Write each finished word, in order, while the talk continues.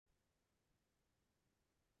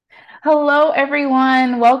Hello,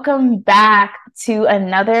 everyone. Welcome back to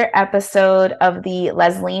another episode of the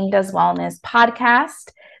Lesline Does Wellness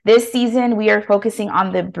podcast. This season, we are focusing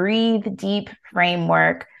on the Breathe Deep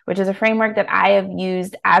framework, which is a framework that I have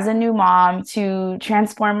used as a new mom to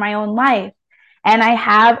transform my own life. And I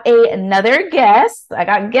have another guest. I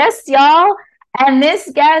got guests, y'all. And this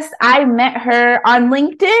guest, I met her on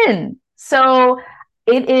LinkedIn. So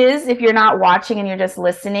it is, if you're not watching and you're just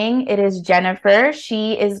listening, it is Jennifer.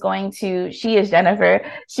 She is Jennifer.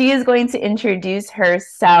 She is going to introduce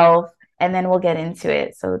herself and then we'll get into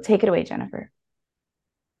it. So take it away, Jennifer.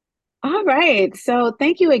 All right. So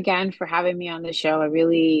thank you again for having me on the show. I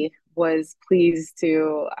really was pleased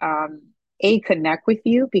to connect with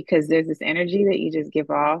you because there's this energy that you just give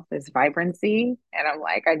off, this vibrancy, and I'm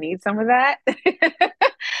like, I need some of that.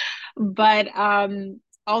 But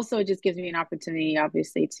also it just gives me an opportunity,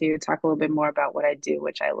 obviously, to talk a little bit more about what I do,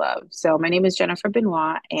 which I love. So my name is Jennifer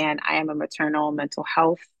Benoit, and I am a maternal mental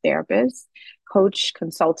health therapist, coach,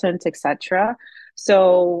 consultant, etc.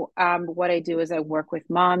 So, what I do is I work with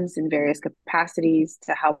moms in various capacities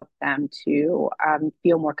to help them to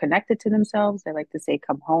feel more connected to themselves. I like to say,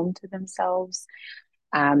 come home to themselves,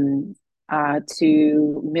 um,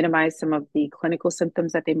 to minimize some of the clinical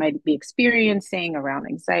symptoms that they might be experiencing around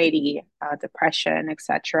anxiety, depression,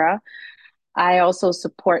 etc. I also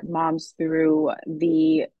support moms through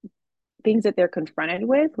the things that they're confronted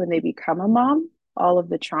with when they become a mom, all of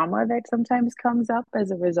the trauma that sometimes comes up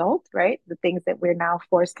as a result, right? The things that we're now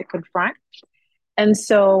forced to confront. And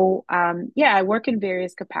so, yeah, I work in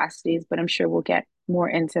various capacities, but I'm sure we'll get more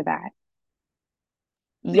into that.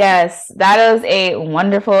 Yes, that is a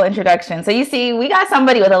wonderful introduction. So you see, we got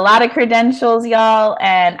somebody with a lot of credentials, y'all,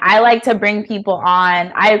 and I like to bring people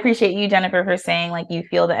on. I appreciate you, Jennifer, for saying like you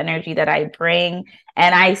feel the energy that I bring,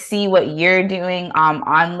 and I see what you're doing on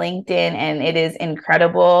LinkedIn, and it is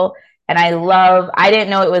incredible. And I didn't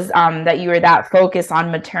know it was that you were that focused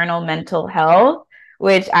on maternal mental health,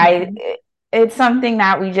 which Mm-hmm. it's something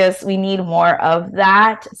that we need more of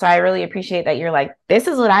that. So I really appreciate that you're like, this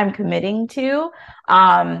is what I'm committing to.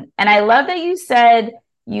 And I love that you said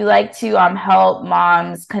you like to help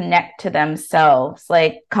moms connect to themselves,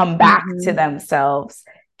 like come back to Mm-hmm. themselves.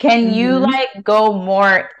 Can you Mm-hmm. like go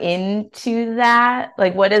more into that?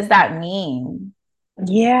 Like, what does that mean?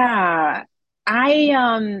 Yeah.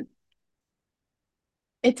 I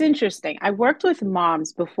It's interesting. I worked with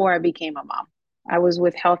moms before I became a mom. I was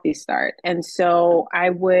with Healthy Start. And so I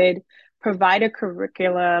would provide a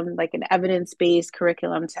curriculum, like an evidence-based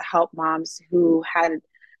curriculum to help moms who had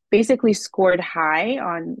basically scored high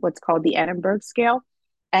on what's called the Edinburgh scale.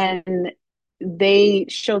 And they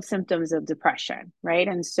showed symptoms of depression, right?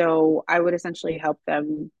 And so I would essentially help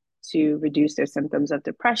them to reduce their symptoms of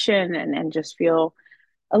depression and just feel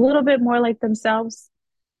a little bit more like themselves.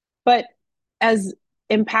 But as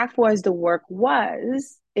impactful as the work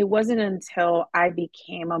was, it wasn't until I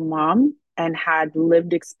became a mom and had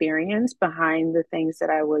lived experience behind the things that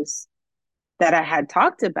I had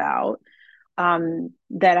talked about,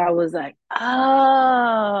 that I was like,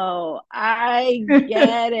 oh, I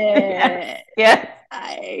get Yes, it. yes.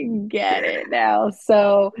 I get it now.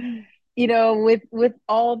 So, with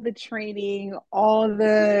all the training, all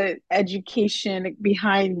the education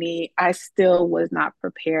behind me, I still was not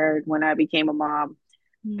prepared when I became a mom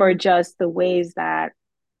for Mm, just the ways that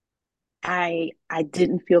I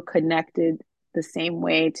didn't feel connected the same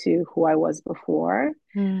way to who I was before.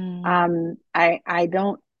 mm,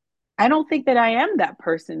 I don't think that I am that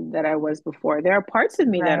person that I was before. There are parts of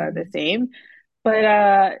me that right. are the same,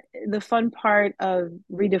 but the fun part of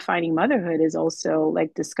redefining motherhood is also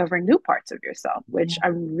like discovering new parts of yourself, which Yeah.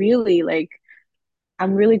 I'm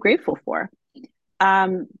really grateful for.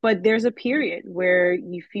 But there's a period where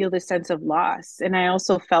you feel this sense of loss. And I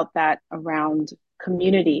also felt that around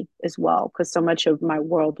community as well, because so much of my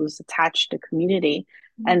world was attached to community.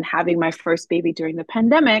 And having my first baby during the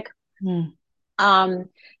pandemic, Mm. um,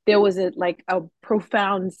 there was a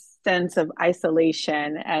profound sense of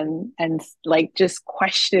isolation and like just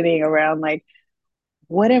questioning around like,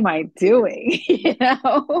 what am I doing?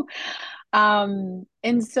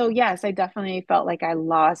 And so yes, I definitely felt like I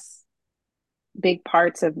lost big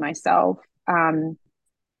parts of myself. And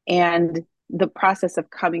the process of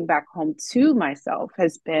coming back home to myself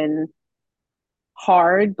has been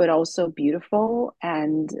hard, but also beautiful.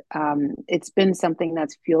 And it's been something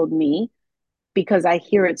that's fueled me because I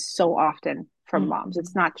hear it so often from moms. Mhm.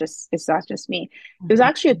 It's not just me. There's Mhm.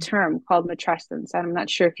 actually a term called matrescence, and I'm not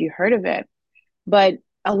sure if you heard of it, but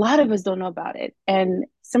a lot of us don't know about it. And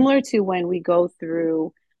similar to when we go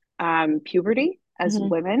through puberty as Mhm.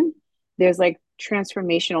 women, there's like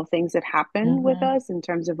transformational things that happen with Mm-hmm. us in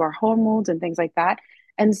terms of our hormones and things like that.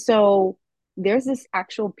 And so there's this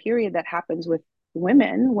actual period that happens with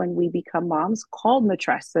women when we become moms called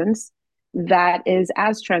matrescence that is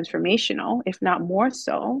as transformational, if not more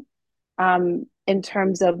so, in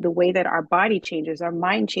terms of the way that our body changes, our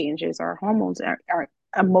mind changes, our hormones, our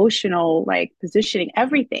emotional like positioning,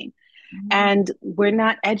 everything. And we're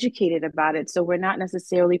not educated about it. So we're not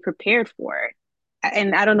necessarily prepared for it.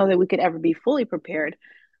 And I don't know that we could ever be fully prepared,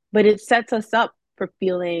 but it sets us up for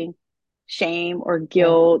feeling shame or Yes.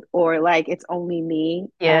 guilt or like it's only me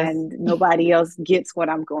Yes. and nobody else gets what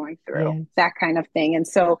I'm going through, Yes. that kind of thing. And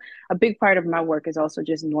so a big part of my work is also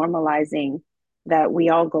just normalizing that we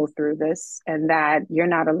all go through this and that you're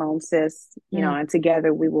not alone, sis, you know, Mm. and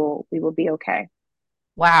together we will be okay.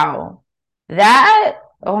 Wow. That,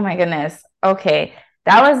 oh my goodness. Okay.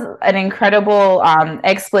 That was an incredible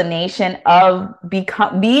explanation of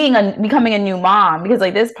becoming a new mom, because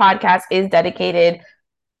like this podcast is dedicated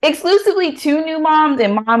exclusively to new moms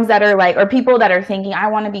and moms that are like, or people that are thinking, I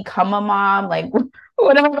want to become a mom. Like,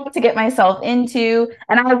 what am I about to get myself into?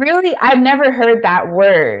 And I've never heard that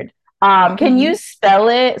word. Can Mm-hmm. you spell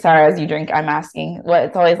it? Sorry, as you drink, I'm asking what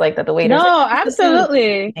it's always like that the waiter's like, No, what's the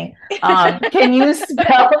food? absolutely. Can you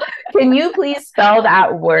spell, can you please spell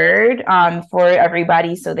that word for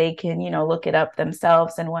everybody so they can, look it up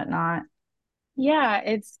themselves and whatnot? Yeah,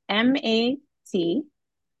 it's Matrescence.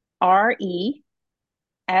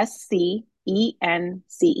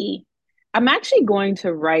 I'm actually going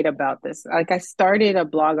to write about this. Like I started a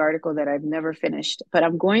blog article that I've never finished, but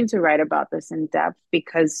I'm going to write about this in depth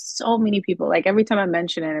because so many people, like every time I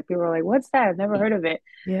mention it, people are like, "What's that? I've never heard of it."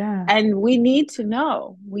 Yeah. And we need to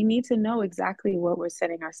know. We need to know exactly what we're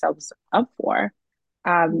setting ourselves up for.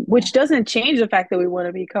 Which doesn't change the fact that we want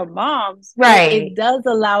to become moms, but it Right. does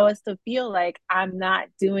allow us to feel like I'm not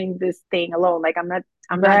doing this thing alone. Like I'm not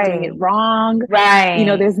doing it Right. wrong. You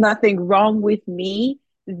know, Right. there's nothing wrong with me.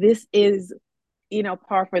 This is,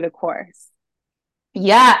 par for the course.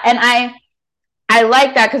 Yeah. And I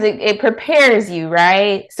like that because it prepares you,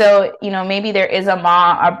 right? So, maybe there is a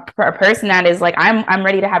mom, a person that is like, I'm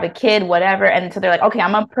ready to have a kid, whatever. And so they're like, okay,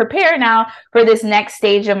 I'm gonna prepare now for this next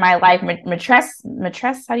stage of my life. Matress,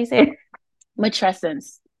 how do you say it?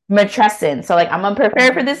 Matrescence. Matrescence. So like I'm gonna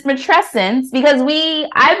prepare for Mhm. this matrescence because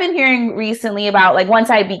I've been hearing recently about like once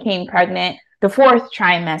I became pregnant, the fourth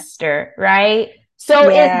trimester, right? So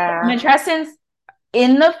is Yeah. matrescence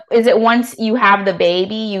is it once you have the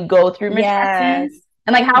baby, you go through matrescence? Yes.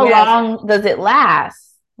 And like how Yes. long does it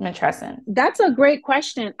last, matrescence? That's a great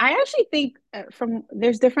question. I actually think from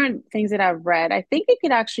there's different things that I've read. I think it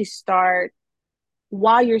could actually start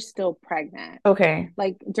while you're still pregnant, Okay.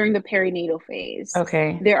 like during the perinatal phase.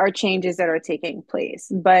 Okay. There are changes that are taking place,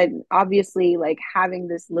 but obviously, like having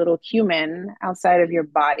this little human outside of your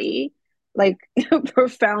body, like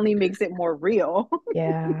profoundly makes it more real,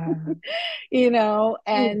 Yeah.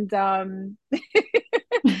 And I'd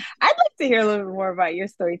like to hear a little bit more about your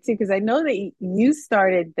story too, because I know that you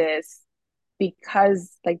started this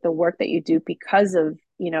because like the work that you do because of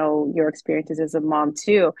your experiences as a mom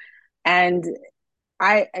too. And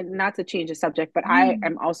and not to change the subject, but I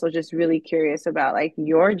am also just really curious about like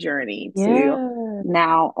your journey to Yeah.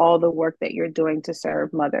 now all the work that you're doing to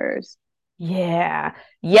serve mothers. Yeah.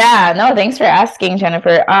 Yeah. No, thanks for asking,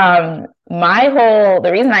 Jennifer. The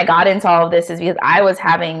reason I got into all of this is because I was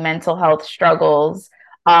having mental health struggles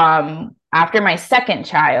after my second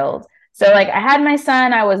child. So like I had my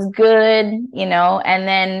son, I was good, and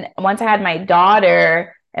then once I had my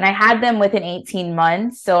daughter, and I had them within 18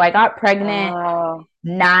 months. So Wow. I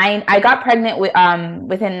got pregnant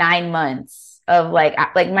within 9 months of like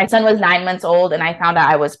my son was 9 months old and I found out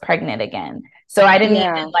I was pregnant again. So I didn't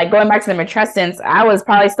even Yeah. like going back to the matrescence. I was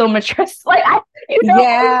probably still matress like with him.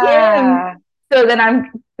 Yeah. So then I'm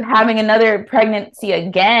having another pregnancy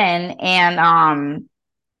again, and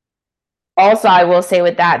also I will say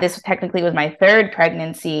with that, this technically was my third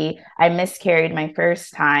pregnancy. I miscarried my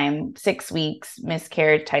first time, 6 weeks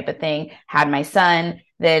miscarriage type of thing. Had my son,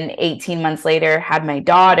 then 18 months later had my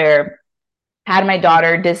daughter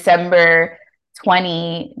December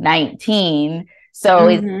 2019. So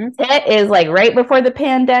Mm-hmm. it is like right before the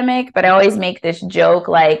pandemic, but I always make this joke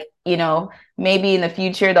like, maybe in the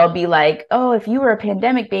future they'll be like, oh, if you were a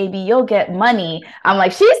pandemic baby, you'll get money. I'm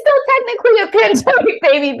like, she's still technically a pandemic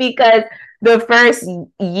baby because the first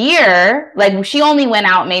year, like she only went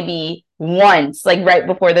out maybe once, like right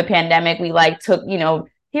before the pandemic. We like took,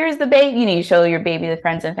 here's the baby, you show your baby to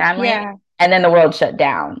friends and family, Yeah. and then the world shut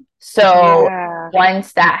down. So Yeah.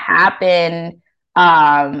 once that happened,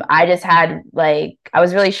 I just had like, I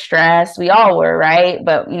was really stressed. We all were, right?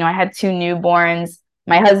 But, I had two newborns.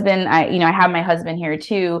 My husband, I have my husband here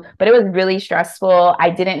too, but it was really stressful. I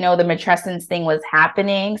didn't know the matrescence thing was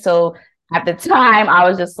happening. So at the time, I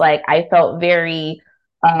was just like, I felt very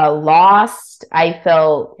lost. I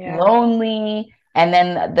felt Yeah. lonely. And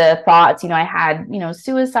then the thoughts, I had,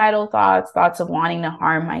 suicidal thoughts, thoughts of wanting to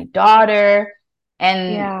harm my daughter.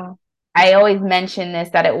 And Yeah. I always mention this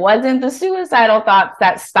that it wasn't the suicidal thoughts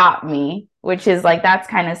that stopped me, which is like, that's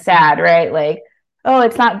kind of sad, right? Like, oh,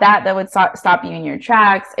 it's not that would stop you in your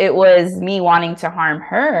tracks. It was me wanting to harm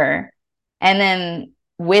her. And then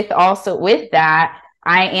with that,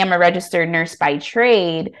 I am a registered nurse by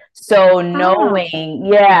trade. So Ah, knowing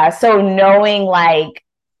like,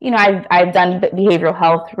 I've done behavioral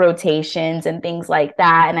health rotations and things like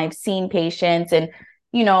that. And I've seen patients and,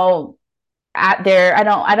 you know, at their I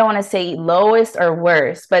don't want to say lowest or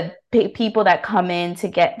worst, but people that come in to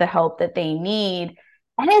get the help that they need.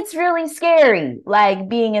 And it's really scary, like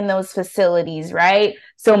being in those facilities, right?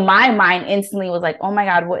 So my mind instantly was like, oh my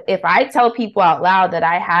God, what if I tell people out loud that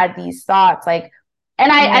I had these thoughts? Like,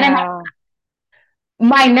 and yeah.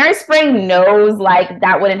 my nurse brain knows like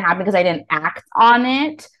that wouldn't happen because I didn't act on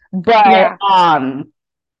it. But Yeah.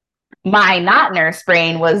 my not nurse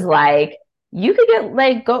brain was like, you could get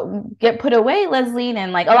like go get put away, Leslie,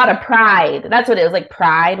 and like a lot of pride. That's what it was. Like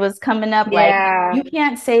pride was coming up. Like, Yeah. you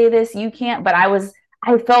can't say this, you can't. But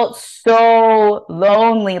I felt so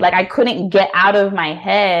lonely. Like I couldn't get out of my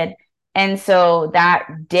head. And so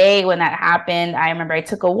that day when that happened, I remember I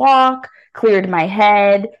took a walk, cleared my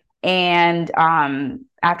head, and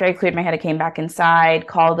after I cleared my head, I came back inside,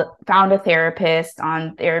 found a therapist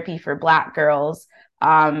on therapy for Black girls.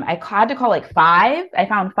 I had to call like five. I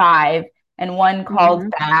found five, and one called Hmm.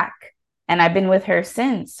 back, and I've been with her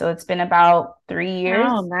since. So it's been about 3 years.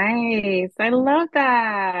 Oh, nice. I love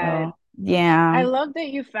that. So yeah, I love that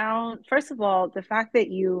you found, first of all, the fact that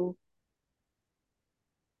you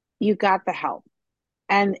got the help.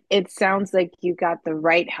 And it sounds like you got the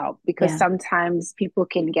right help because yeah, sometimes people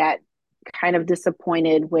can get kind of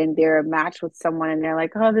disappointed when they're matched with someone and they're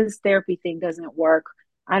like, oh, this therapy thing doesn't work.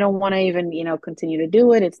 I don't want to even, continue to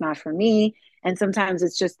do it. It's not for me. And sometimes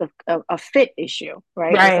it's just a fit issue,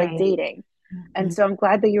 right? It's like right. dating. And Mhm. so I'm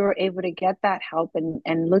glad that you were able to get that help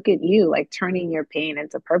and look at you like turning your pain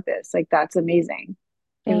into purpose. Like that's amazing.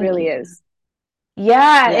 It Thank really you. is.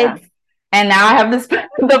 Yeah, Yeah. and now I have this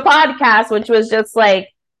the podcast, which was just like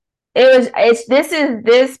this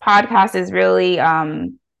podcast is really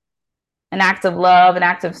an act of love, an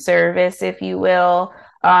act of service, if you will.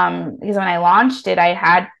 Because when I launched it, I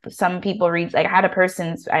had some people reach, like,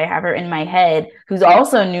 I have her in my head who's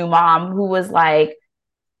also a new mom who was like,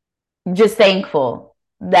 just thankful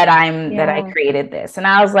that I Yeah. created this. And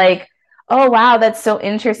I was like, oh wow, that's so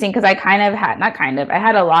interesting because I kind of had not kind of I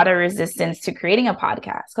had a lot of resistance to creating a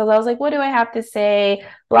podcast because I was like, what do I have to say?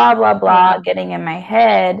 Blah blah blah, Yeah. getting in my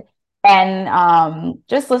head. And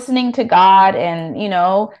just listening to God and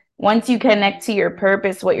once you connect to your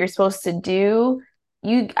purpose, what you're supposed to do,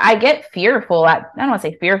 I get fearful I don't want to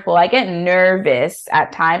say fearful, I get nervous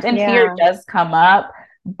at times and fear Yeah. does come up,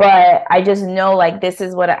 but I just know like this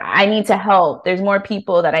is what I need to help. There's more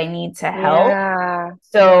people that I need to help. Yeah.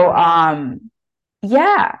 So Yeah.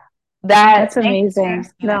 yeah, That's thanks for amazing.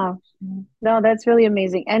 asking that No, question. no, that's really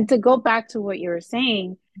amazing. And to go back to what you were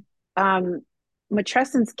saying, um,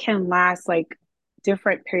 matrescence can last like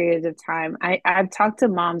different periods of time. I've talked to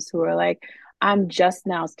moms who are like, I'm just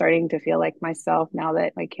now starting to feel like myself now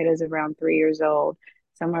that my kid is around 3 years old.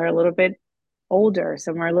 Some are a little bit older,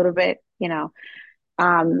 some are a little bit,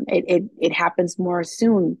 it happens more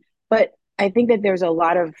soon. But I think that there's a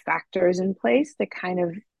lot of factors in place that kind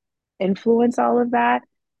of influence all of that.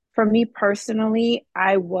 For me personally,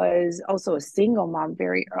 I was also a single mom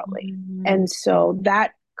very early. Mhm. And so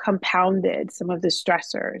that compounded some of the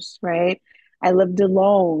stressors, right? I lived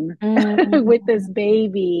alone with this Mhm.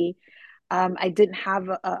 baby. I didn't have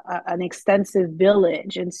an extensive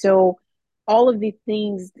village. And so all of these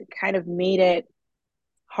things kind of made it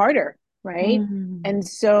harder, right? Mhm. And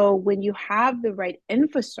so when you have the right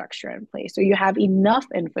infrastructure in place, or you have enough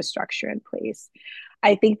infrastructure in place,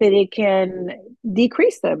 I think that it can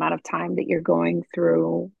decrease the amount of time that you're going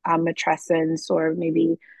through matrescence or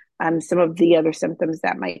maybe some of the other symptoms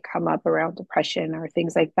that might come up around depression or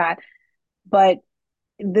things like that. But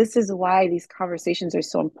this is why these conversations are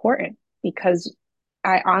so important because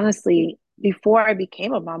I honestly, before I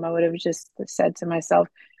became a mom, I would have just said to myself,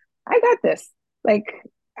 I got this. Like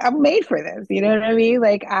I'm made for this. You know what I mean?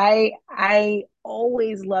 Like I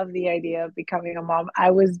always loved the idea of becoming a mom.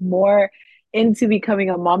 I was more into becoming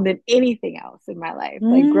a mom than anything else in my life.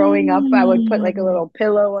 Like growing up, I would put like a Mm. little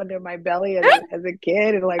pillow under my belly as a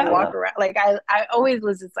kid and like walk around. Like I always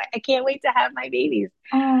was just like, I can't wait to have my babies.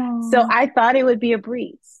 So Oh. I thought it would be a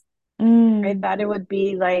breeze. I Mm. thought it would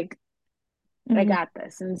be like, I Mhm. got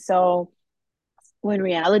this. And so when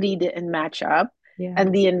reality didn't match up Yeah.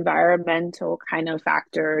 and the environmental kind of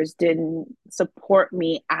factors didn't support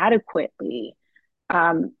me adequately,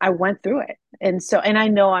 I went through it. And so, and I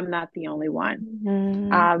know I'm not the only one.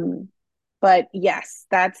 Mhm. Um, but yes,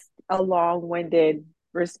 that's a long-winded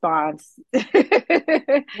response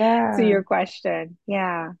to Yeah. your question.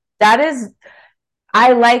 Yeah. That is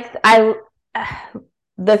I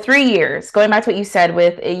the 3 years, going back to what you said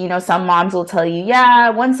with, some moms will tell you, yeah,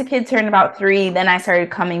 once the kid turned about 3, then I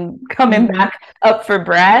started coming Mm-hmm. back up for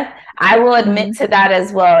breath. I will admit Mm-hmm. to that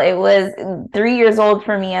as well. It was 3 years old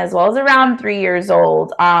for me as well. It was around 3 years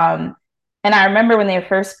old. And I remember when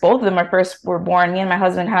both of them were born, me and my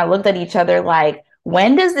husband kind of looked at each other like,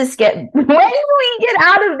 when do we get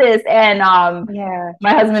out of this? And Yeah.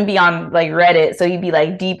 my husband be on like Reddit, so he'd be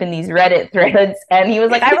like deep in these Reddit threads, and he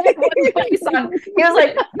was like, "I read one place on." He was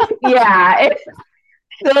like, "Yeah."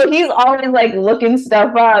 So he's always like looking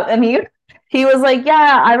stuff up, and he was like,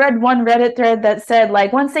 "Yeah, I read one Reddit thread that said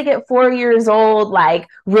like once they get 4 years old, like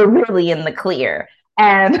we're really in the clear."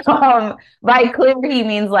 And by clear he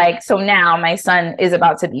means like, so now my son is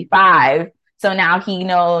about to be 5. So now he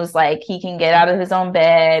knows like he can get out of his own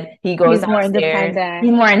bed. He goes He's more downstairs. He's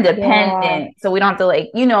independent. more Yeah. independent. So we don't have to like,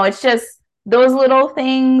 it's just those little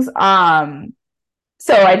things. So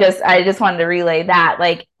I just wanted to relay that.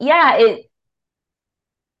 Like, yeah,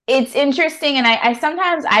 it's interesting, and I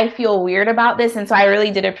sometimes I feel weird about this, and so I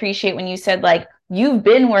really did appreciate when you said like you've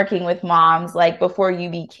been working with moms like before you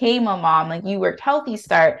became a mom, like you worked Healthy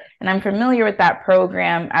Start, and I'm familiar with that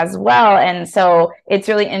program as well. And so it's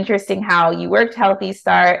really interesting how you worked Healthy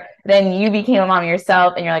Start, then you became a mom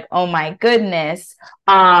yourself, and you're like, oh my goodness.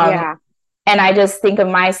 um Yeah. and I just think of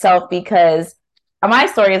myself because my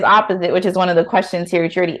story is opposite, which is one of the questions here,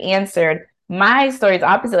 which you already answered. My story is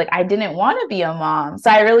opposite. Like, I didn't want to be a mom.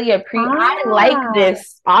 So I like Ah,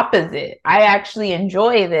 this opposite. I actually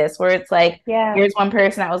enjoy this where it's like, yeah. here's one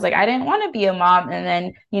person that was like, I didn't want to be a mom. And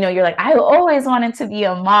then, you're like, I always wanted to be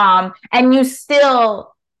a mom. And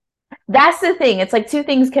that's the thing. It's like two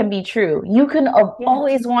things can be true. You can have Yeah.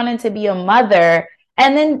 always wanted to be a mother,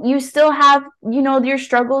 and then you still have, your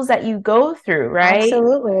struggles that you go through, right?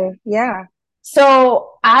 Absolutely. Yeah.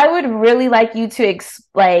 So I would really like you to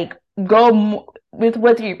like go with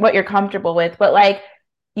what you're comfortable with, but like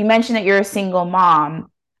you mentioned that you're a single mom.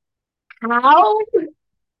 How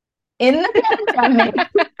in the pandemic,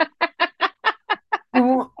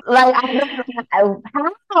 like I don't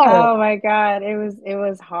know how. Oh my God. It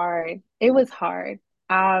was hard. It was hard.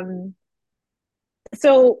 Um,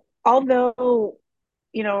 so although,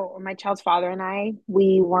 my child's father and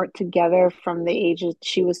we weren't together from the age of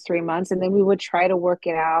she was 3 months, and then we would try to work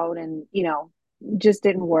it out and, just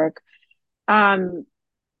didn't work. Um,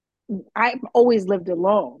 I've always lived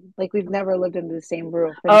alone. Like we've never lived under the same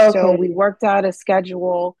roof. And so we Okay. worked out a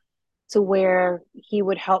schedule to where he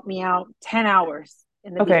would help me out 10 hours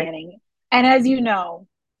in the Okay. beginning. And as you know,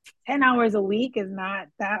 10 hours a week is not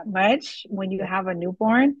that much when you have a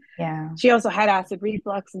newborn. Yeah. She also had acid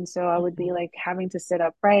reflux, and so I would be like having to sit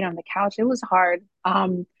upright on the couch. It was hard.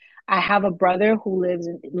 I have a brother who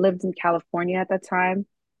lived in California at the time,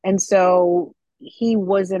 and so he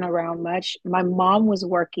wasn't around much. My mom was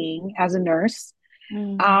working as a nurse,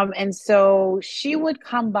 Mm. and so she would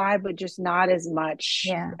come by, but just not as much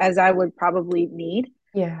Yeah. as I would probably need.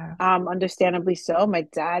 Yeah. Understandably so. My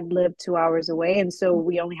dad lived 2 hours away, and so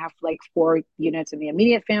we only have like 4 units in the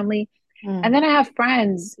immediate family. And Mm. then I have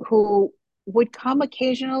friends who would come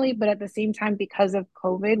occasionally, but at the same time, because of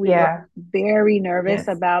COVID, we were Yeah. very nervous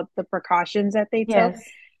Yes. about the precautions that they took. Yes.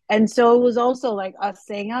 And so it was also like us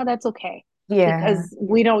saying, oh, that's okay, Yeah. because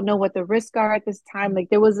we don't know what the risks are at this time. Like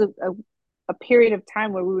there was a period of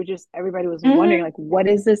time where we were just, everybody was wondering, Hmm. like, what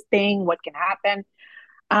is this thing? What can happen?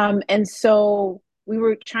 And so we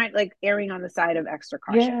were trying, like, erring on the side of extra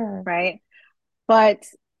caution, Yeah. right? But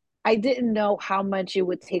I didn't know how much it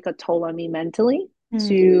would take a toll on me mentally Mm.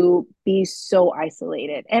 to be so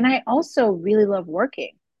isolated. And I also really love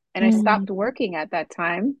working. And I Mm. stopped working at that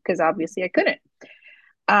time because obviously I couldn't.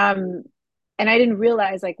 Um, and I didn't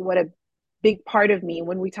realize like what a big part of me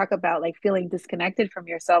when we talk about like feeling disconnected from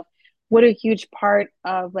yourself, what a huge part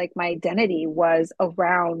of like my identity was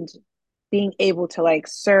around being able to like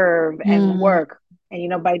serve and Mm. work.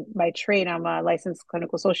 And by trade, I'm a licensed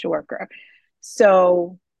clinical social worker.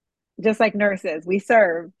 So just like nurses, we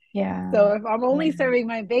serve. Yeah. So if I'm only Yeah. serving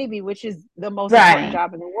my baby, which is the most important Right.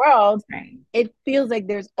 job in the world, Right. it feels like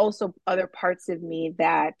there's also other parts of me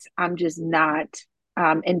that I'm just not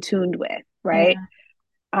in tune with, right?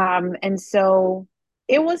 Yeah. And so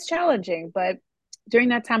it was challenging, but during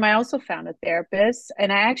that time, I also found a therapist,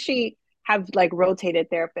 and I actually have like rotated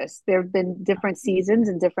therapists. There have been different seasons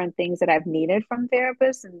and different things that I've needed from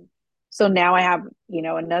therapists. And so now I have,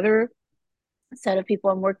 another set of people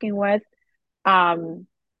I'm working with.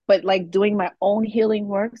 But like doing my own healing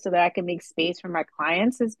work so that I can make space for my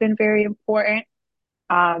clients has been very important.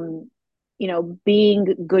 um,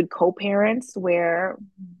 being good co-parents where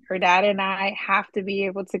her dad and I have to be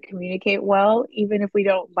able to communicate well, even if we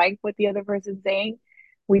don't like what the other person's saying.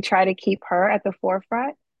 We try to keep her at the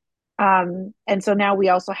forefront. And so now we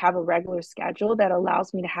also have a regular schedule that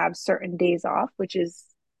allows me to have certain days off, which is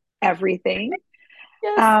everything.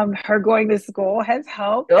 Yes. Her going to school has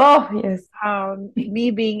helped. Oh, yes. Me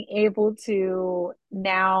being able to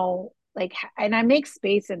now, like, and I make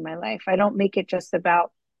space in my life. I don't make it just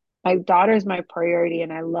about my daughter's my priority,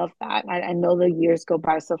 and I love that. I know the years go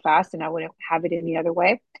by so fast, and I wouldn't have it any other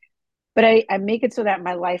way. But I make it so that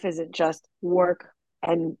my life isn't just work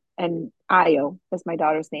and Io, that's my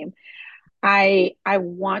daughter's name. I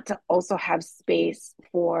want to also have space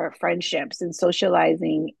for friendships and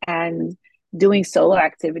socializing and doing solo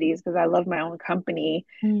activities because I love my own company.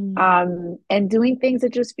 Mm. And doing things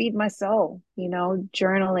that just feed my soul,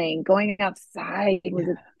 journaling, going outside was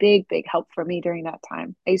a big, big help for me during that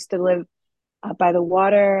time. I used to live by the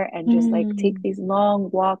water and just like take Mm. these long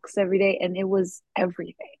walks every day, and it was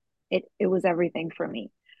everything. It was everything for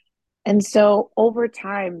me. And so over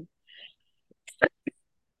time,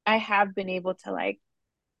 I have been able to like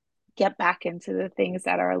get back into the things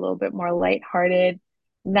that are a little bit more lighthearted,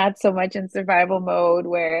 not so much in survival mode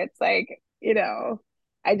where it's like,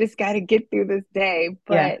 I just got to get through this day, Yeah.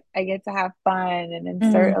 but I get to have fun and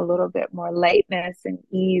insert Mm. a little bit more lightness and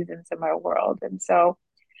ease into my world. And so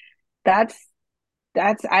that's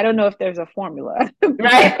I don't know if there's a formula,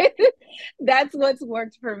 Right. but that's what's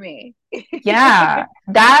worked for me. Yeah,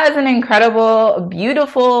 that is an incredible,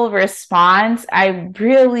 beautiful response. I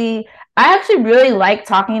actually really like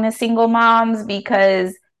talking to single moms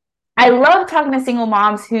because I love talking to single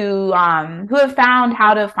moms who have found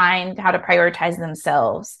how to prioritize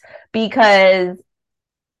themselves because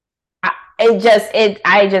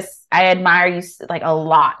I admire you like a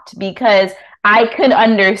lot because I could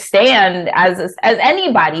understand as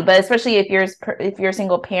anybody, but especially if you're a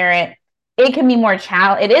single parent, it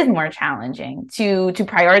is more challenging to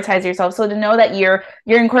prioritize yourself. So to know that you're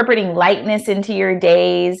incorporating lightness into your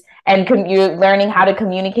days and you're learning how to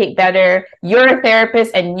communicate better. You're a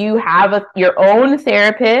therapist and you have your own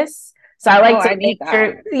therapist. So I Oh, like to I make need that.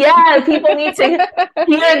 sure, yeah, people need to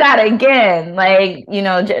hear that again. Like,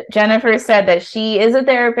 Jennifer said that she is a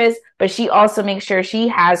therapist, but she also makes sure she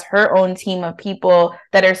has her own team of people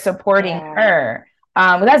that are supporting Yeah. her.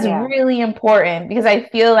 That's Yeah. really important because I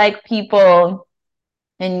feel like people,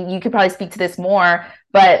 and you could probably speak to this more,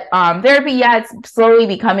 but therapy, yeah, it's slowly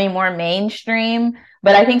becoming more mainstream.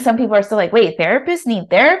 But I think some people are still like, wait, therapists need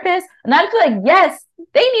therapists? And I feel like, yes,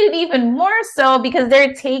 they need it even more so because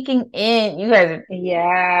they're taking in, you guys,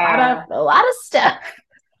 Yeah. a lot of stuff.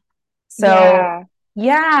 So Yeah.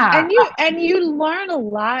 yeah. And you learn a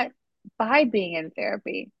lot by being in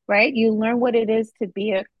therapy, right? You learn what it is to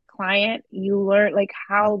be a client. You learn like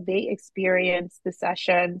how they experience the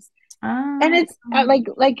sessions. And it's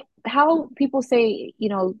like how people say,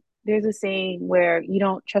 there's a saying where you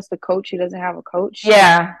don't trust a coach who doesn't have a coach.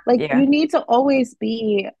 yeah. Like Yeah. you need to always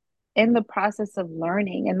be in the process of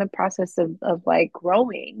learning, in the process of like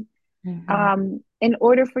growing, Mhm. in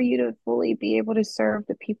order for you to fully be able to serve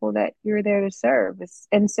the people that you're there to serve.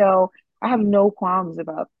 And so I have no qualms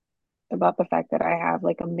about the fact that I have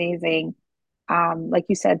like amazing, like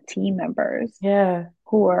you said, team members Yeah.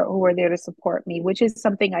 who are there to support me, which is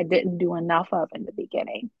something I didn't do enough of in the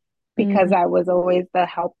beginning because Mhm. I was always the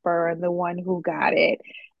helper and the one who got it.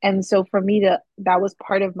 And so for me that was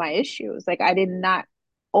part of my issues. Like I did not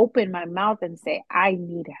open my mouth and say, I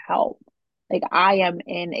need help. Like I am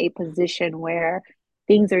in a position where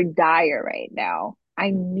things are dire right now.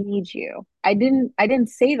 I need you. I didn't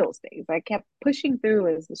say those things. I kept pushing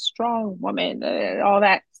through as a strong woman, all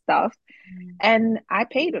that stuff. And I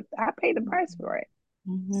paid the price for it.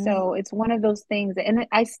 Mhm. So it's one of those things, and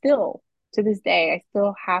I still, to this day, I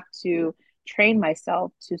still have to train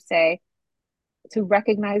myself to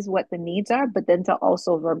recognize what the needs are, but then to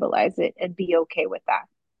also verbalize it and be okay with that.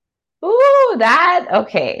 Ooh, that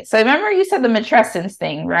okay. So remember you said the matrescence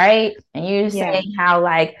thing, right? And you Yeah. saying how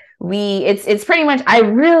like it's pretty much, I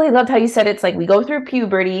really loved how you said it's like we go through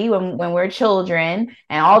puberty when we're children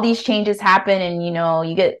and all these changes happen and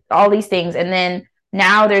you get all these things, and then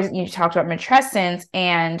now you talked about matrescence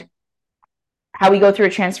and how we go through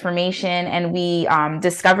a transformation and we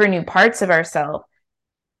discover new parts of ourselves.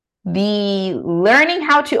 The learning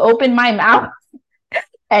how to open my mouth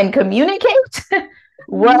and communicate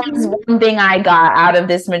was one thing I got out of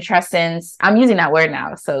this matrescence. I'm using that word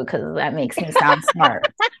now, so because that makes me sound smart.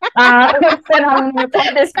 But I'm gonna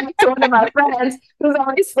put this back to one of my friends who's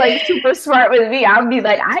always like super smart with me. I'll be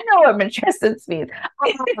like, I know what matrescence means,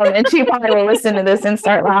 and she probably will listen to this and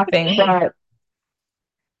start laughing. But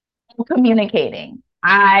communicating,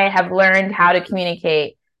 I have learned how to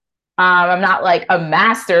communicate. I'm not like a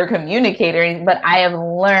master communicator, but I have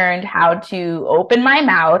learned how to open my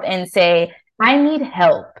mouth and say, I need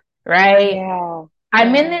help, right? Yeah.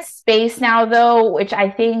 I'm in this space now, though, which I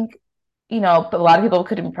think, a lot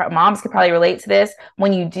of moms could probably relate to this.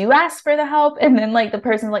 When you do ask for the help, and then like the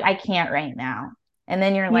person's like, I can't right now. And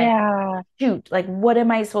then you're like, shoot, like, what am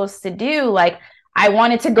I supposed to do? Like, I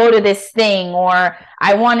wanted to go to this thing, or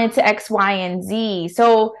I wanted to X, Y, and Z.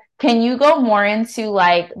 So, can you go more into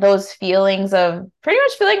like those feelings of pretty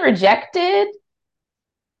much feeling rejected?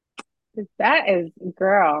 That is,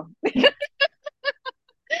 girl.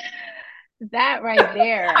 That right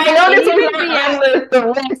there. I know this is Beyond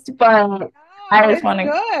the list, but I just want to.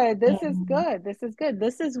 good. This is good. This is good.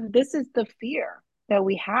 This is the fear that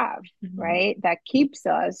we have, right? That keeps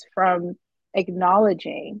us from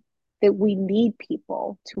acknowledging that we need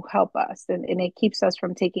people to help us, and it keeps us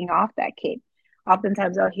from taking off that cape.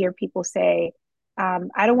 Oftentimes, I'll hear people say,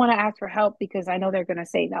 "I don't want to ask for help because I know they're going to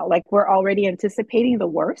say no." Like we're already anticipating the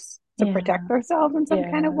worst to protect ourselves in some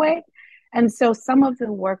kind of way. And so some of the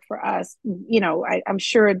work for us, I'm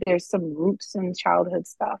sure there's some roots in childhood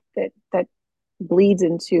stuff that bleeds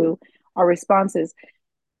into our responses.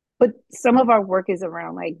 But some of our work is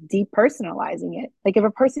around like depersonalizing it. Like if a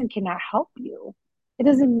person cannot help you, it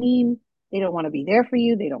doesn't mean they don't want to be there for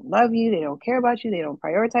you, they don't love you, they don't care about you, they don't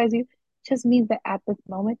prioritize you. It just means that at this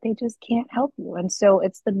moment they just can't help you. And so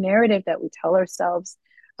it's the narrative that we tell ourselves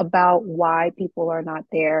about why people are not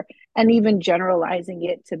there, and even generalizing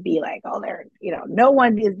it to be like, oh, they're, no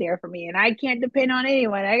one is there for me and I can't depend on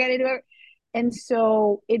anyone. I got to do it. And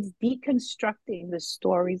so it's deconstructing the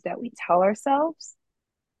stories that we tell ourselves,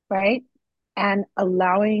 right? And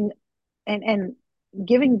allowing and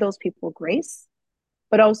giving those people grace,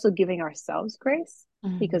 but also giving ourselves grace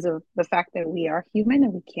because of the fact that we are human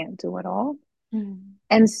and we can't do it all.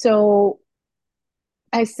 And so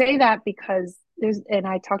I say that because and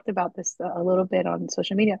I talked about this a little bit on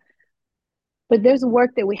social media, but there's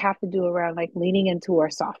work that we have to do around like leaning into our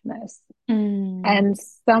softness. And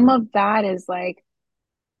some of that is like,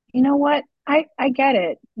 you know what? I get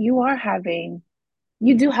it.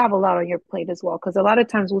 You do have a lot on your plate as well. Because a lot of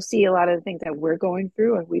times we'll see a lot of the things that we're going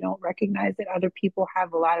through and we don't recognize that other people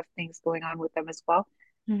have a lot of things going on with them as well.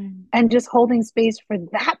 And just holding space for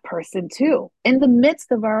that person too, in the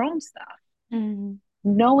midst of our own stuff.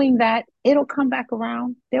 Knowing that it'll come back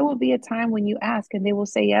around. There will be a time when you ask and they will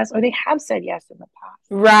say yes, or they have said yes in the past.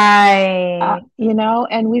 Right.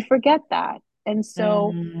 And we forget that. And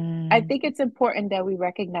so I think it's important that we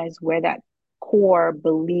recognize where that core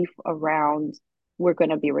belief around we're going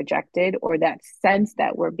to be rejected, or that sense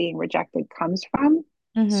that we're being rejected, comes from,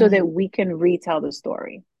 so that we can retell the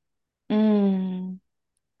story.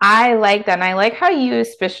 I like that. And I like how you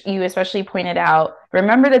especially pointed out,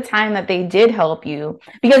 remember the time that they did help you,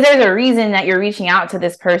 because there's a reason that you're reaching out to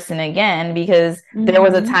this person again, because there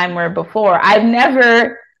was a time where before. I've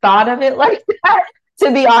never thought of it like that,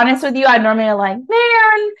 to be honest with you. I normally like,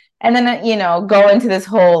 man, and then, go into this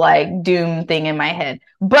whole like doom thing in my head.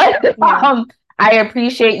 But I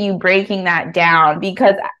appreciate you breaking that down,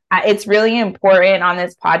 because it's really important on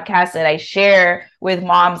this podcast that I share with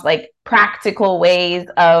moms like practical ways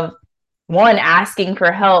of, one, asking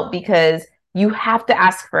for help, because you have to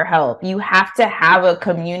ask for help. You have to have a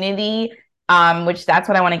community, which that's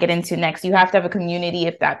what I want to get into next. You have to have a community,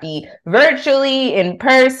 if that be virtually, in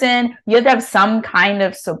person. You have to have some kind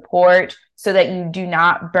of support so that you do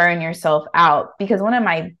not burn yourself out. Because one of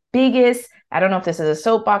my biggest, I don't know if this is a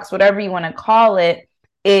soapbox, whatever you want to call it,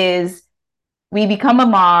 is we become a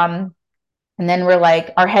mom and then we're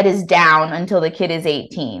like, our head is down until the kid is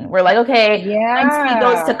 18. We're like, okay, once he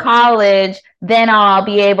goes to college, then I'll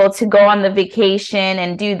be able to go on the vacation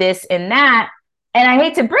and do this and that. And I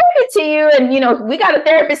hate to break it to you, and we got a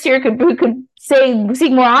therapist here who could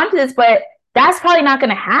speak more onto this, but that's probably not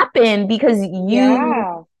going to happen, because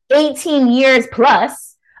 18 years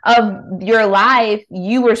plus of your life,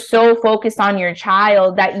 you were so focused on your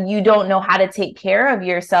child that you don't know how to take care of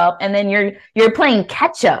yourself. And then you're playing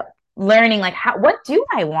catch up, learning like what do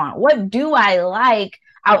I want? What do I like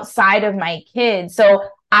outside of my kids? So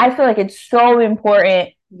I feel like it's so important,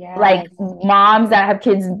 like Yes. moms that have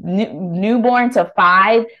kids newborn to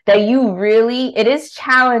 5, that you really, it is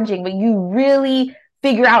challenging, but you really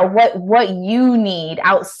figure out what you need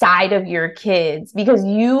outside of your kids, because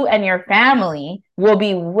you and your family will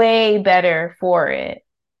be way better for it.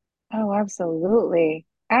 Oh, absolutely.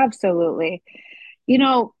 Absolutely. You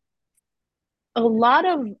know, a lot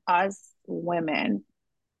of us women,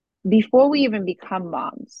 before we even become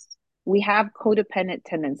moms, we have codependent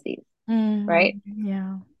tendencies, right?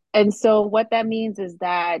 Yeah. And so what that means is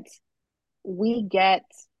that we get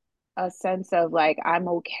a sense of like, I'm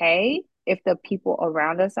okay if the people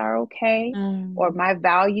around us are okay, or Mm, my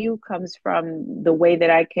value comes from the way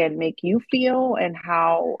that I can make you feel and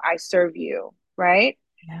how I serve you, right?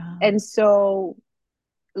 yeah. And so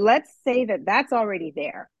let's say that that's already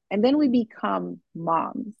there. And then we become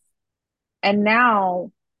moms. And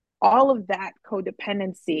now all of that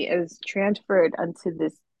codependency is transferred onto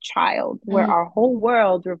this child, where Mm, our whole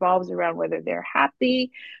world revolves around whether they're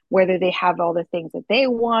happy, whether they have all the things that they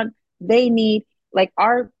want, they need. Like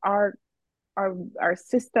our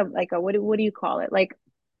system, like what do you call it? Like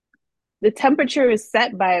the temperature is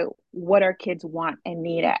set by what our kids want and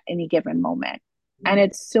need at any given moment. And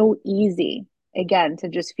it's so easy, again, to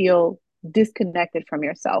just feel disconnected from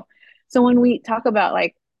yourself. So when we talk about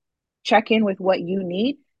like check in with what you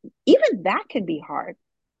need, even that can be hard.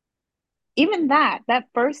 Even that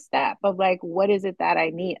first step of like, what is it that I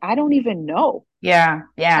need? I don't even know. yeah.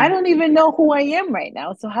 I Yeah. don't even know who I am right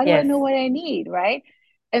now. So how do I Yes. know what I need? Right.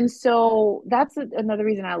 And so that's another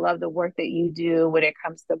reason I love the work that you do when it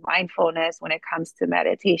comes to mindfulness, when it comes to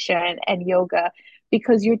meditation and yoga,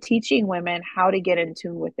 because you're teaching women how to get in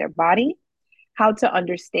tune with their body, how to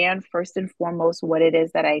understand first and foremost what it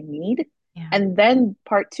is that I need. Yeah. And then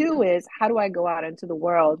part two is how do I go out into the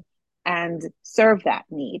world and serve that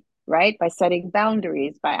need, right? By setting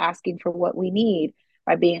boundaries, by asking for what we need,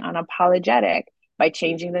 by being unapologetic, by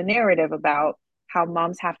changing the narrative about how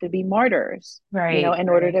moms have to be martyrs, Right. in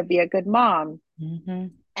order to be a good mom. Mm-hmm.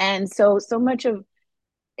 And so much of,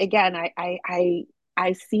 again,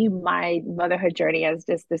 I see my motherhood journey as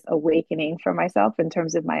just this awakening for myself in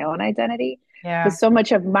terms of my own identity. Yeah. Because so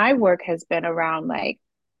much of my work has been around like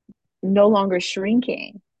no longer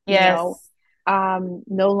shrinking, Yes. no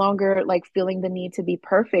longer like feeling the need to be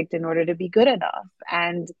perfect in order to be good enough.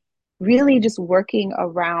 And really just working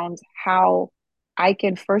around how I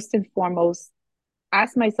can first and foremost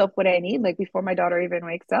ask myself what I need. Like before my daughter even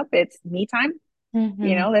wakes up, it's me time.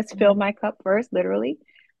 Mm-hmm. Let's fill my cup first, literally.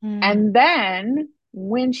 Mm, And then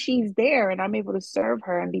when she's there and I'm able to serve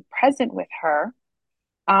her and be present with her,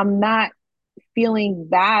 I'm not feeling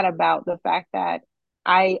bad about the fact that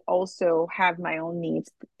I also have my own needs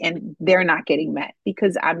and they're not getting met,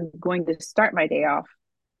 because I'm going to start my day off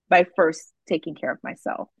by first taking care of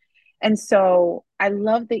myself. And so I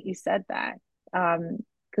love that you said that,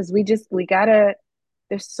 because we gotta,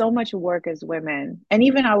 there's so much work as women, and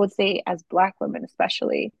even I would say as Black women,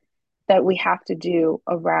 especially, that we have to do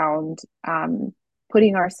around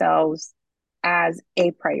putting ourselves as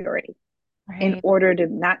a priority in right. order to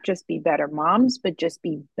not just be better moms, but just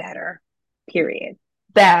be better, period.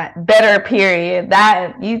 That better period.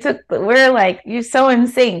 That you took, we're like, you're so in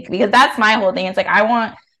sync, because that's my whole thing. It's like, I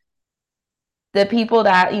want the people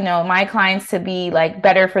that, my clients to be like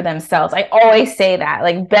better for themselves. I always say that,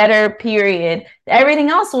 like better period. Everything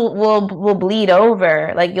else will bleed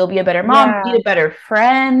over. Like you'll be a better mom, be Yeah. a better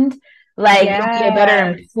friend, like you'll be a better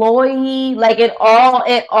Yes. employee. Like it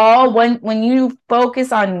all when you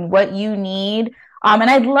focus on what you need. And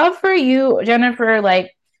I'd love for you, Jennifer,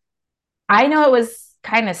 like I know it was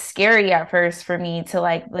kind of scary at first for me to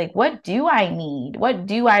like what do I need? What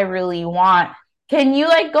do I really want? Can you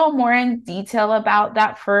like go more in detail about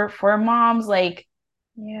that for moms like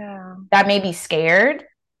Yeah. that may be scared?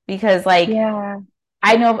 Because like Yeah.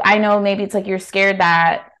 I know maybe it's like you're scared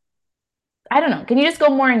that I don't know. Can you just go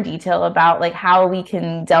more in detail about like how we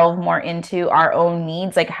can delve more into our own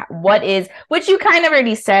needs? Like what is, which you kind of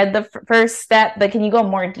already said the first step, but can you go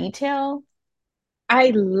more detail?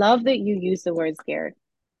 I love that you use the word scared.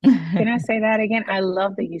 Can I say that again? I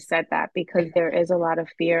love that you said that, because there is a lot of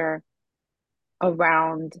fear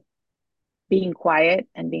around being quiet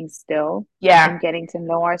and being still Yeah. and getting to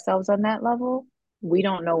know ourselves on that level. We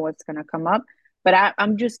don't know what's going to come up. But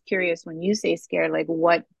I'm just curious, when you say scared, like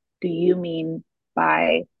what do you mean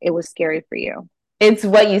by it was scary for you? It's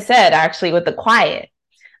what you said actually with the quiet.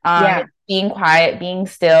 Yeah. being quiet, being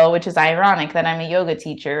still, which is ironic that I'm a yoga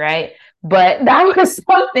teacher, right? But that was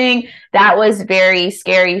something that was very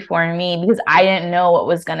scary for me because I didn't know what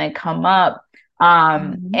was going to come up.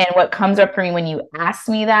 And what comes up for me when you ask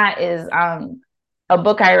me that is a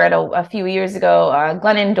book I read a few years ago,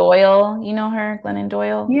 Glennon Doyle. You know her, Glennon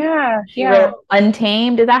Doyle? Yeah, She yeah. wrote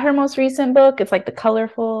Untamed. Is that her most recent book? It's like the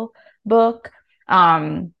colorful book.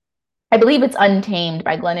 I believe it's Untamed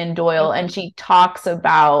by Glennon Doyle, and Okay. she talks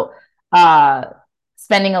about uh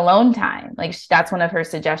spending alone time. Like that's one of her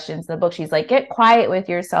suggestions in the book. She's like, get quiet with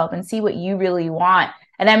yourself and see what you really want.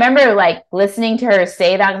 And I remember like listening to her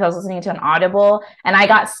say that because I was listening to an Audible and I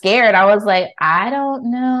got scared. I was like, I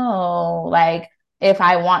don't know, like if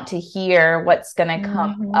I want to hear what's gonna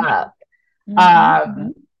come Mm-hmm. up. Mm-hmm.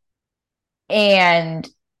 Um, and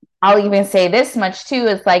I'll even say this much too,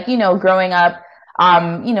 is like, growing up,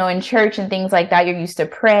 in church and things like that, you're used to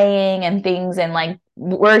praying and things and like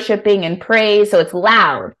worshiping and praise. So it's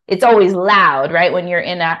loud. It's always loud, right? When you're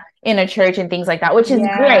in a church and things like that, which is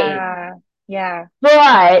great. Yeah. Yeah.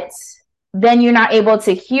 But then you're not able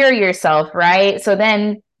to hear yourself, right? So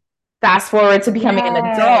then fast forward to becoming an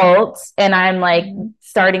Yes. adult and I'm like Mhm.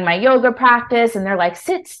 starting my yoga practice and they're like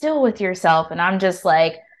sit still with yourself and I'm just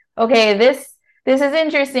like okay, this is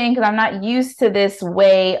interesting because I'm not used to this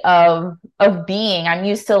way of being. I'm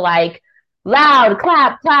used to like loud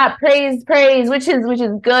clap clap praise which is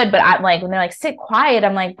good, but I'm like when they're like sit quiet,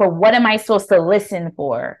 I'm like but what am I supposed to listen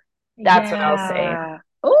for? That's what I'll say. Yeah.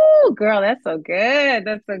 Oh, girl, that's so good.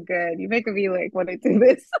 That's so good. You're making me like want to do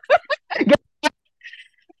this.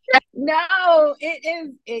 No, it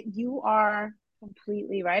is it you are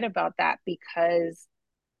completely right about that because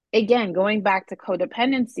again, going back to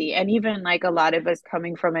codependency and even like a lot of us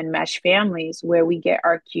coming from enmeshed families where we get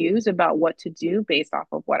our cues about what to do based off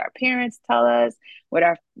of what our parents tell us, what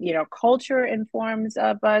our, culture informs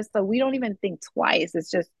of us. So we don't even think twice.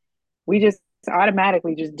 It's just we just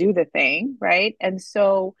automatically just do the thing, right? And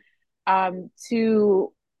so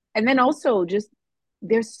to and then also just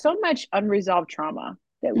there's so much unresolved trauma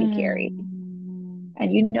that we carry. Mm.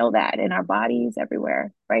 And you know that in our bodies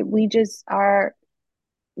everywhere, right? We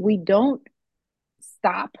don't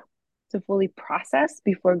stop to fully process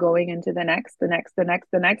before going into the next.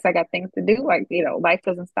 I got things to do. Like, life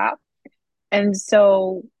doesn't stop. And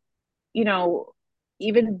so, you know,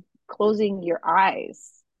 even closing your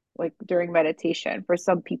eyes, like during meditation, for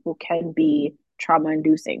some people can be trauma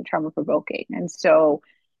inducing, trauma provoking. And so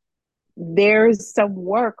there's some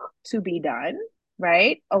work to be done,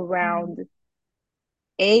 right? Around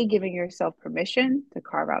giving yourself permission to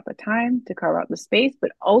carve out the time, to carve out the space,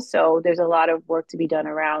 but also there's a lot of work to be done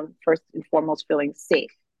around first and foremost feeling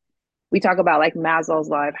safe. We talk about like Maslow's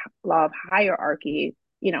law of hierarchy,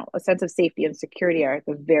 a sense of safety and security are at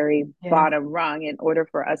the very Yes. bottom rung in order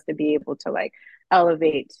for us to be able to like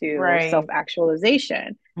elevate to Right.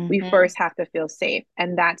 self-actualization. We Mm-hmm. first have to feel safe.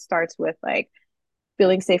 And that starts with like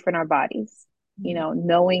feeling safe in our bodies,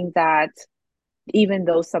 knowing that even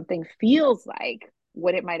though something feels like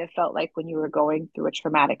what it might have felt like when you were going through a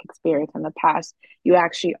traumatic experience in the past, you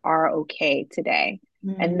actually are okay today.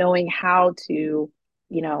 And Mm. knowing how to,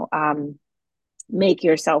 you know, um, make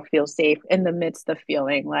yourself feel safe in the midst of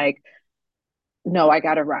feeling like, no, I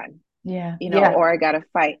got to run, Yeah. Yeah. or I got to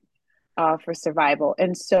fight for survival.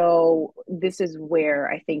 And so this is where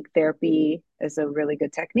I think therapy is a really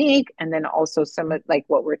good technique. And then also some of like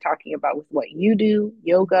what we're talking about with what you do,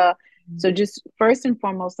 yoga. So just first and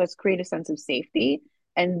foremost, let's create a sense of safety.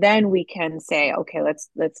 And then we can say, okay, let's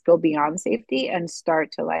go beyond safety and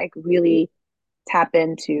start to like really tap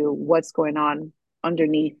into what's going on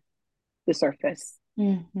underneath the surface.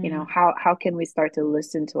 Mm-hmm. How can we start to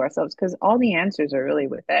listen to ourselves? Because all the answers are really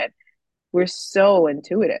within. We're so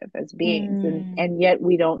intuitive as beings, and Mm-hmm. and yet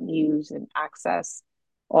we don't use and access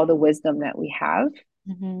all the wisdom that we have.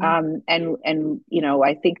 Mm-hmm. And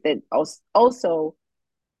I think that also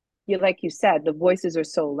you like you said, the voices are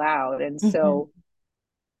so loud, and Mm-hmm. so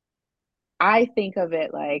I think of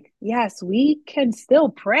it like, yes, we can still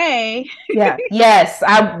pray. Yeah. Yes. Yes.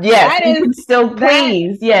 that We is can still that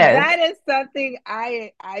please. Yes. that is something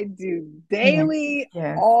I do Yes. daily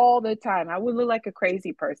Yes. all the time. I would look like a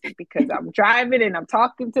crazy person because I'm driving and I'm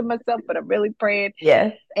talking to myself, but I'm really praying.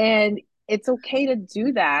 Yes. And it's okay to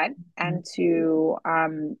do that and to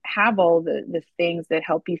have all the things that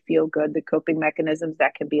help you feel good, the coping mechanisms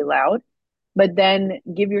that can be loud, but then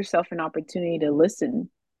give yourself an opportunity to listen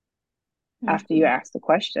after you Mm-hmm. ask the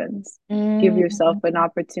questions. Give yourself an Mm-hmm.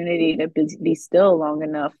 opportunity to be still long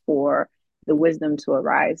enough for the wisdom to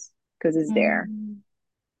arise because it's there. Mm-hmm.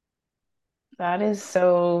 That is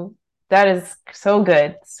so that is so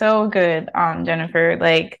good. So good, Jennifer.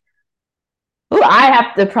 Like Ooh, I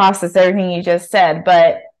have to process everything you just said,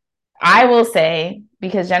 but I will say,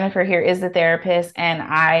 because Jennifer here is the therapist and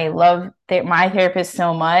I love my therapist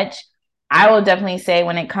so much, I will definitely say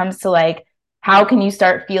when it comes to like, how can you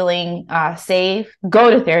start feeling safe? Go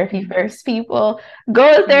to therapy first, people.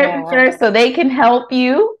 Go to therapy Yeah. first so they can help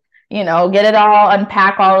you, get it all,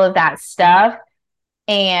 unpack all of that stuff.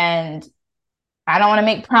 And I don't want to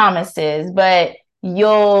make promises, but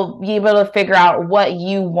you'll be able to figure out what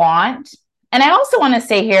you want. And I also want to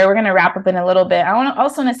say here, we're going to wrap up in a little bit. I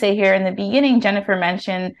also want to say here in the beginning, Jennifer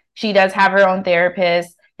mentioned she does have her own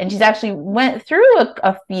therapist and she's actually went through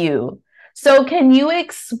a few. So can you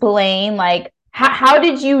explain like how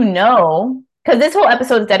did you know? Because this whole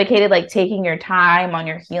episode is dedicated like taking your time on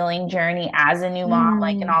your healing journey as a new mom,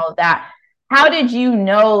 like and Mm, all of that. How did you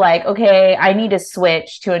know like, okay, I need to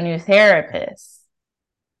switch to a new therapist?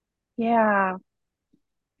 yeah,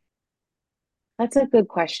 that's a good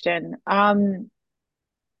question.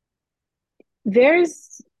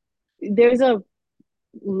 There's there's a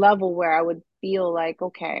level where I would feel like,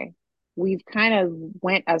 okay, we've kind of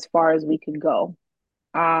went as far as we could go,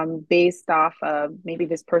 based off of maybe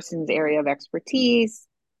this person's area of expertise,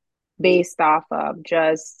 based off of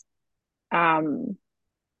just um,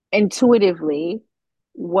 intuitively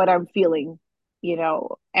what I'm feeling,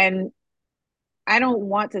 and I don't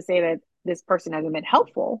want to say that this person hasn't been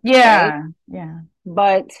helpful, right? Yeah, yeah.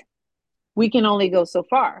 But we can only go so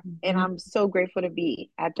far. And Mhm. I'm so grateful to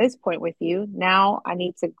be at this point with you. Now I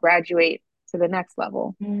need to graduate to the next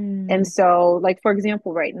level. And Mm. so, like, for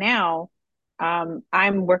example, right now,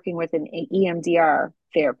 I'm working with an EMDR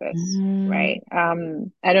therapist, Mm. right?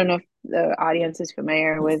 I don't know if the audience is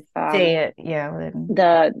familiar with Say it. Yeah.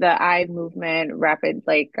 the eye movement, rapid,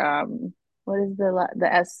 like, what is the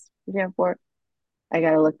S stand for? I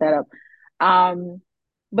gotta look that up. Um,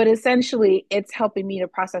 but essentially, it's helping me to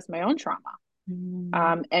process my own trauma,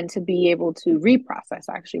 Mm. and to be able to reprocess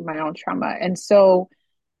actually my own trauma. And so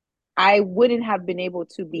I wouldn't have been able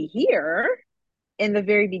to be here in the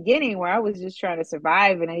very beginning where I was just trying to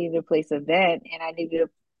survive and I needed a place to vent and I needed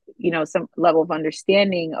some level of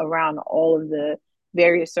understanding around all of the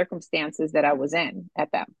various circumstances that I was in at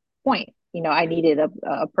that point. I needed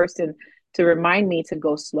a person to remind me to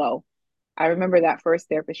go slow. I remember that first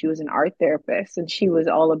therapist, she was an art therapist and she was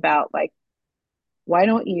all about like, why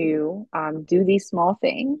don't you do these small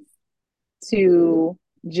things to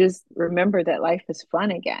just remember that life is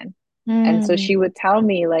fun again. And so she Mm. would tell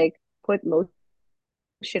me like put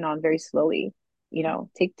lotion on very slowly,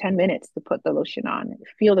 take 10 minutes to put the lotion on,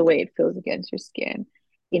 feel the way it feels against your skin.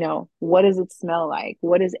 What does it smell like?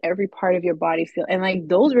 What does every part of your body feel? And like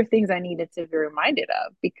those were things I needed to be reminded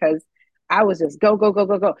of because I was just go, go, go,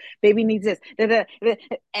 go, go. Baby needs this. Da, da, da.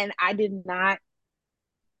 And I did not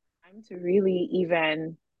time to really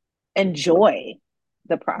even enjoy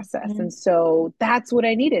the process. Mhm. And so that's what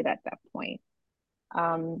I needed at that point.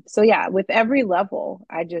 So yeah, with every level,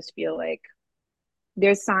 I just feel like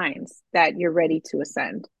there's signs that you're ready to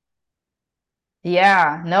ascend.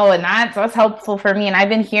 Yeah, no, and that's helpful for me. And I've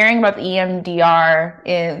been hearing about the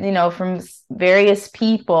EMDR, from various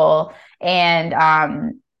people, and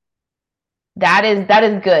that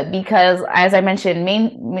is good because as I mentioned,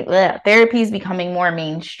 therapy is becoming more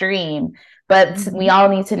mainstream, but we Mm-hmm. all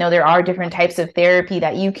need to know there are different types of therapy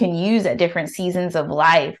that you can use at different seasons of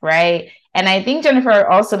life, right? And I think Jennifer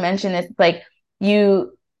also mentioned this, like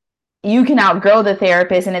you you can outgrow the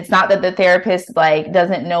therapist, and it's not that the therapist like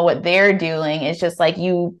doesn't know what they're doing, it's just like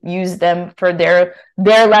you use them for their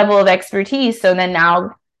level of expertise. So then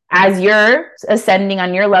now as you're ascending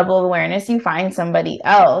on your level of awareness, you find somebody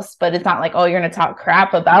else, but it's not like, oh, you're going to talk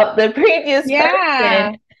crap about the previous Yeah.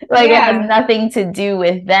 person. Like it has Yeah. nothing to do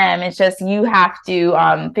with them. It's just you have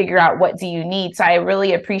to figure out what do you need. So I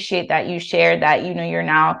really appreciate that you shared that, you're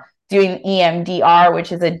now doing EMDR,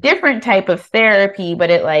 which is a different type of therapy, but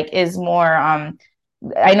it like is more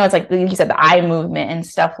I know it's like you said, the eye movement and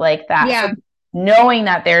stuff like that. So Yeah. knowing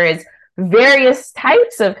that there is various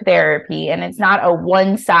types of therapy and it's not a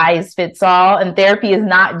one size fits all, and therapy is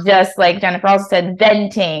not just like Jennifer also said,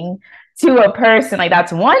 venting to a person, like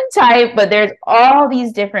that's one type, but there's all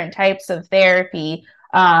these different types of therapy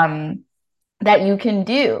that you can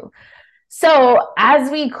do. So, as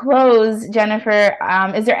we close, Jennifer,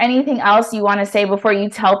 is there anything else you want to say before you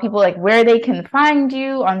tell people like where they can find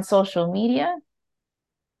you on social media?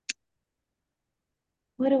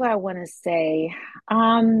 What do I want to say?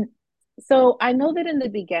 Um, so I know that in the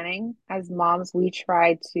beginning, as moms, we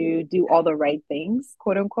try to do all the right things,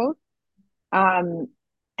 quote unquote. Um,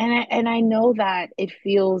 and I know that it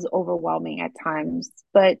feels overwhelming at times,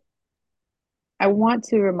 but I want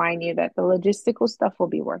to remind you that the logistical stuff will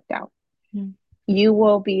be worked out. you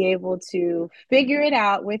will be able to figure it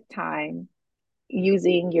out with time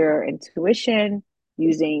using your intuition,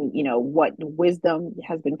 using, what wisdom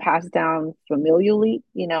has been passed down familially,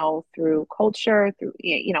 through culture, through,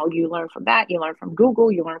 you learn from that, you learn from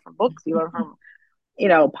Google, you learn from books, you learn from,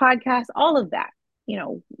 podcasts, all of that.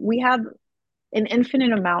 We have an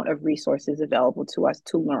infinite amount of resources available to us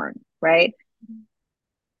to learn, right?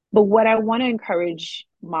 But what I want to encourage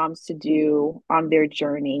moms to do on their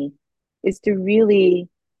journey is to really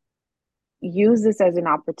use this as an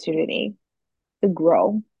opportunity to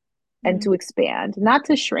grow and Mm-hmm. to expand, not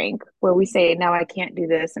to shrink, where we say, now I can't do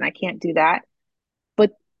this and I can't do that.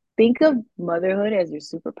 But think of motherhood as your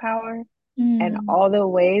superpower and all the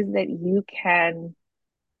ways that you can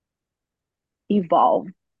evolve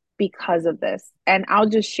because of this. And I'll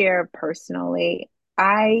just share personally,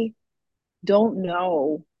 I don't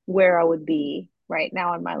know where I would be right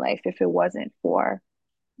now in my life if it wasn't for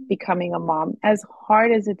becoming a mom. As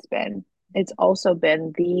hard as it's also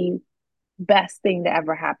been the best thing to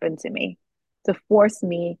ever happen to me, to force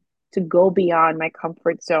me to go beyond my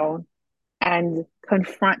comfort zone and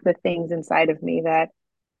confront the things inside of me that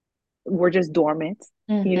were just dormant,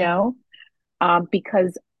 you Mm-hmm. know,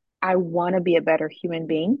 because I want to be a better human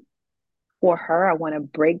being for her. I want to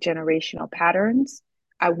break generational patterns.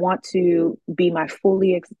 I want to be my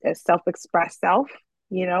fully self-expressed self,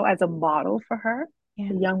 as a model for her,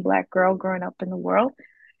 Yeah. a young Black girl growing up in the world.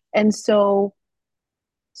 And so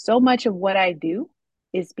much of what I do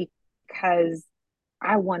is because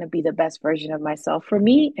I want to be the best version of myself for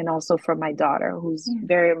me and also for my daughter, who's Yeah.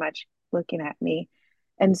 very much looking at me.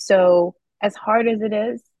 And so, as hard as it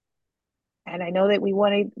is, and I know that we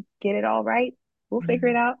want to get it all right, we'll figure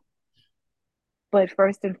it out. But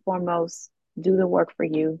first and foremost, do the work for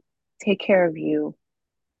you, take care of you,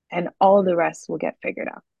 and all the rest will get figured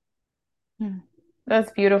out. Hmm.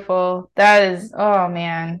 That's beautiful. That is, oh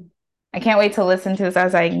man. I can't wait to listen to this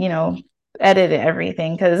as I, edit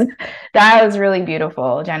everything because that was really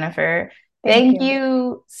beautiful, Jennifer. Thank Thank you.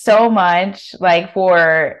 you so much, like,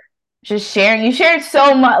 for just sharing. You shared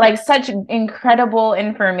so much, like, such incredible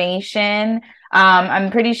information.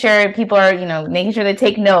 I'm pretty sure people are, making sure they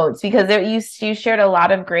take notes because you shared a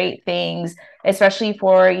lot of great things, especially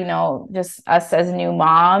for, just us as new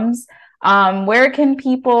moms. Where can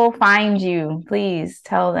people find you? Please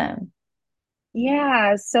tell them.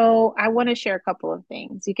 Yeah, so I want to share a couple of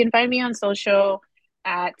things. You can find me on social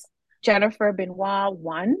at Jennifer Benoit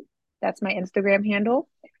one. That's my Instagram handle.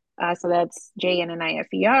 So that's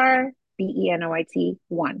JNNIFER BENOIT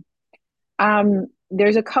one.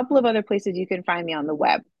 There's a couple of other places you can find me on the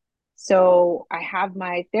web. So I have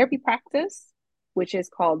my therapy practice, which is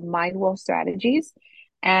called Mindwell Strategies,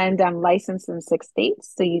 and I'm licensed in 6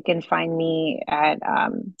 states. So you can find me at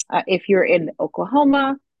if you're in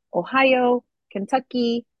Oklahoma, Ohio,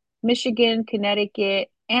 Kentucky, Michigan, Connecticut,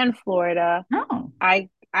 and Florida. Oh, I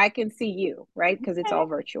can see you, right? Because it's okay. all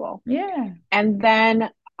virtual. Yeah. And then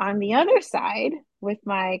on the other side, with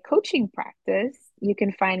my coaching practice, you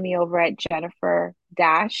can find me over at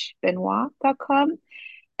jennifer-benoit.com.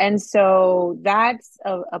 And so that's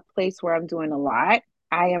a place where I'm doing a lot.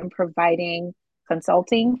 I am providing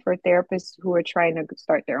consulting for therapists who are trying to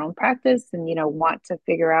start their own practice and, want to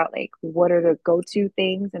figure out like what are the go-to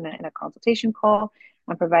things in a consultation call.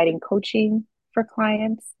 I'm providing coaching for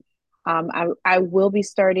clients. I will be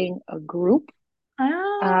starting a group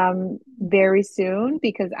Oh, very soon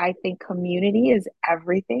because I think community is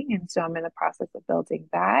everything. And so I'm in the process of building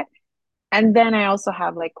that. And then I also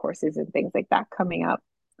have like courses and things like that coming up.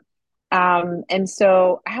 And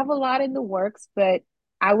so I have a lot in the works, but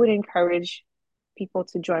I would encourage people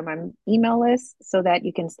to join my email list so that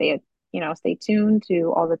you can stay tuned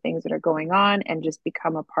to all the things that are going on and just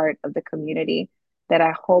become a part of the community that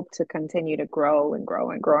I hope to continue to grow and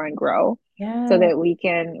grow and grow and grow so yeah. that we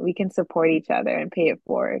can support each other and pay it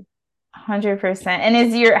forward. 100%.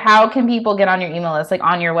 And how can people get on your email list? Like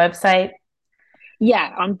on your website?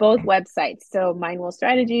 Yeah, on both websites. So Mindful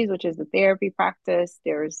Strategies, which is the therapy practice,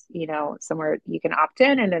 there's, somewhere you can opt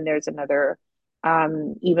in, and then there's another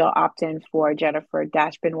email opt-in for Jennifer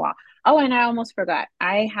Dash Benoit. Oh, and I almost forgot.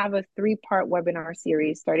 I have a 3-part webinar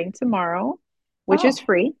series starting tomorrow, which is Oh,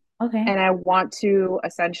 free. okay. And I want to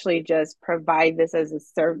essentially just provide this as a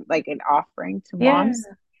like an offering to Yeah. moms.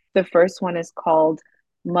 The first one is called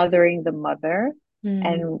Mothering the Mother, Mm.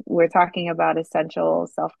 and we're talking about essential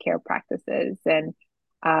self-care practices. And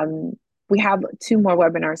um, we have 2 more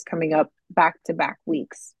webinars coming up back to back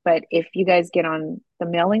weeks. But if you guys get on the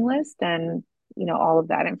mailing list, then all of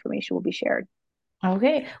that information will be shared.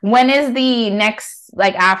 Okay. When is the next,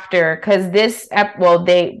 like, after? Because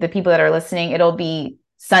the people that are listening, it'll be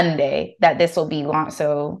Sunday that this will be launched.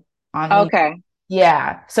 So on the, Okay.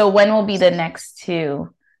 yeah. So when will be the next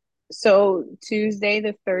two? So Tuesday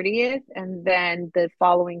the 30th, and then the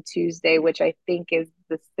following Tuesday, which I think is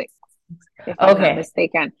the 6th, if I'm not Okay.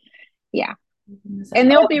 mistaken. Yeah. And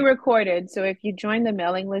they'll be recorded. So if you join the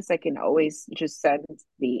mailing list, I can always just send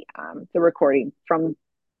the recording from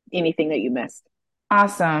anything that you missed.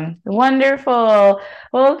 Awesome. Wonderful.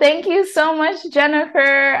 Well, thank you so much,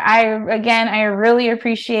 Jennifer. I really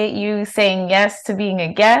appreciate you saying yes to being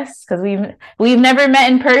a guest because we've never met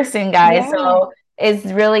in person, guys. Yeah, So it's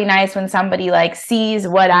really nice when somebody like sees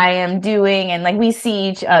what I am doing and like we see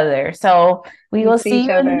each other. So we we will see see each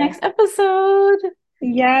you in the other. next episode.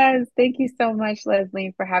 Yes, thank you so much,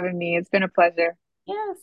 Leslie, for having me. It's been a pleasure. Yes.